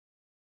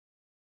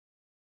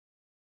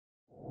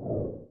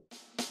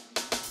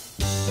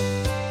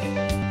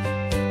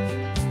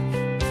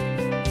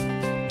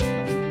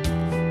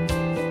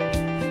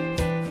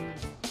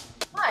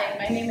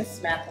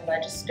Samantha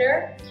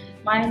Ledgister.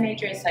 My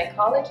major is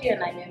psychology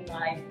and I'm in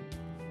my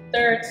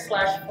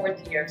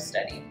 3rd/4th year of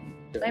study.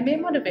 My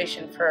main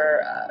motivation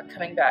for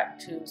coming back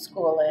to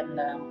school and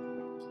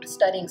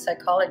studying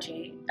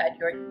psychology at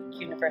York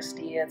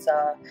University is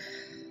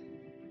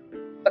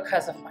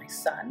because of my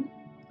son.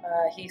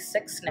 He's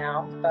 6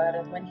 now, but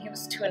when he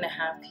was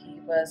 2.5, he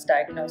was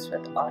diagnosed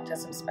with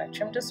autism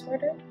spectrum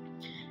disorder.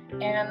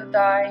 And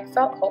I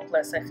felt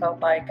hopeless. I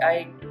felt like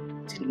I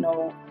didn't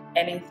know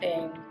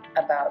anything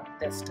about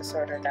this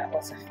disorder that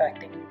was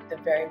affecting the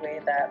very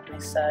way that my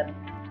son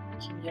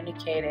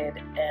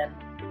communicated and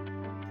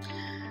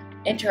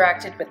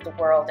interacted with the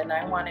world, and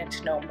I wanted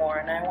to know more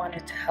and I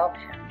wanted to help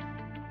him.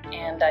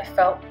 And I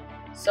felt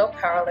so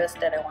powerless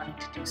that I wanted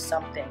to do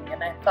something,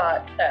 and I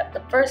thought that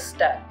the first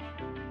step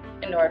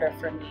in order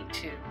for me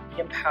to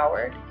be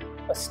empowered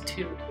was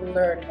to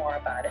learn more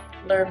about it,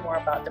 learn more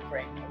about the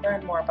brain,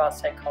 learn more about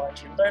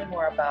psychology, learn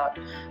more about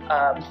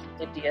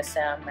the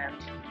DSM and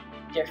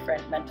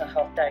different mental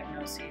health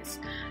diagnoses,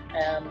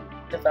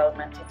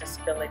 developmental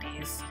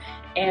disabilities,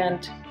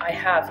 and I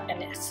have,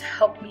 and it's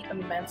helped me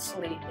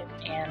immensely.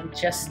 And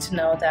just to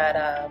know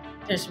that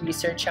there's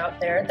research out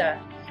there that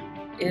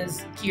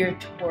is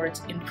geared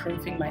towards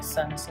improving my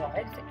son's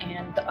life,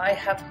 and I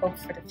have hope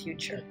for the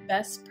future. The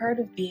best part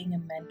of being a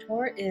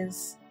mentor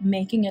is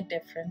making a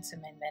difference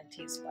in my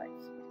mentee's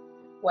life.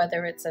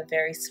 Whether it's a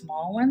very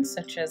small one,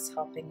 such as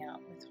helping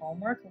out with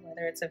homework, or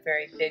whether it's a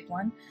very big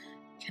one,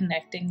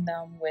 connecting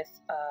them with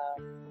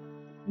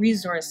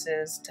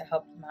resources to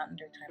help them out in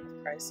their time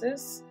of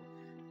crisis.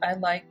 I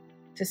like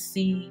to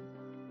see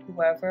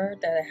whoever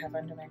that I have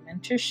under my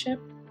mentorship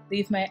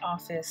leave my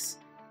office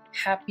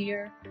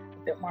happier,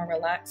 a bit more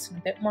relaxed, and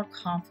a bit more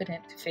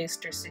confident to face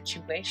their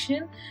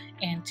situation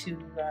and to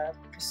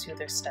pursue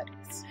their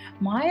studies.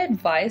 My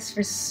advice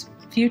for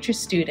future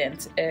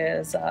students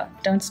is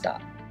don't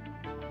stop.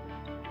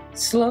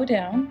 Slow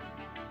down.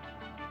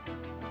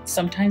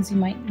 Sometimes you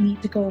might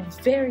need to go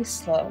very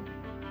slow,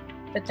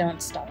 but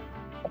don't stop,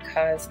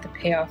 because the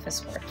payoff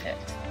is worth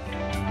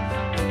it.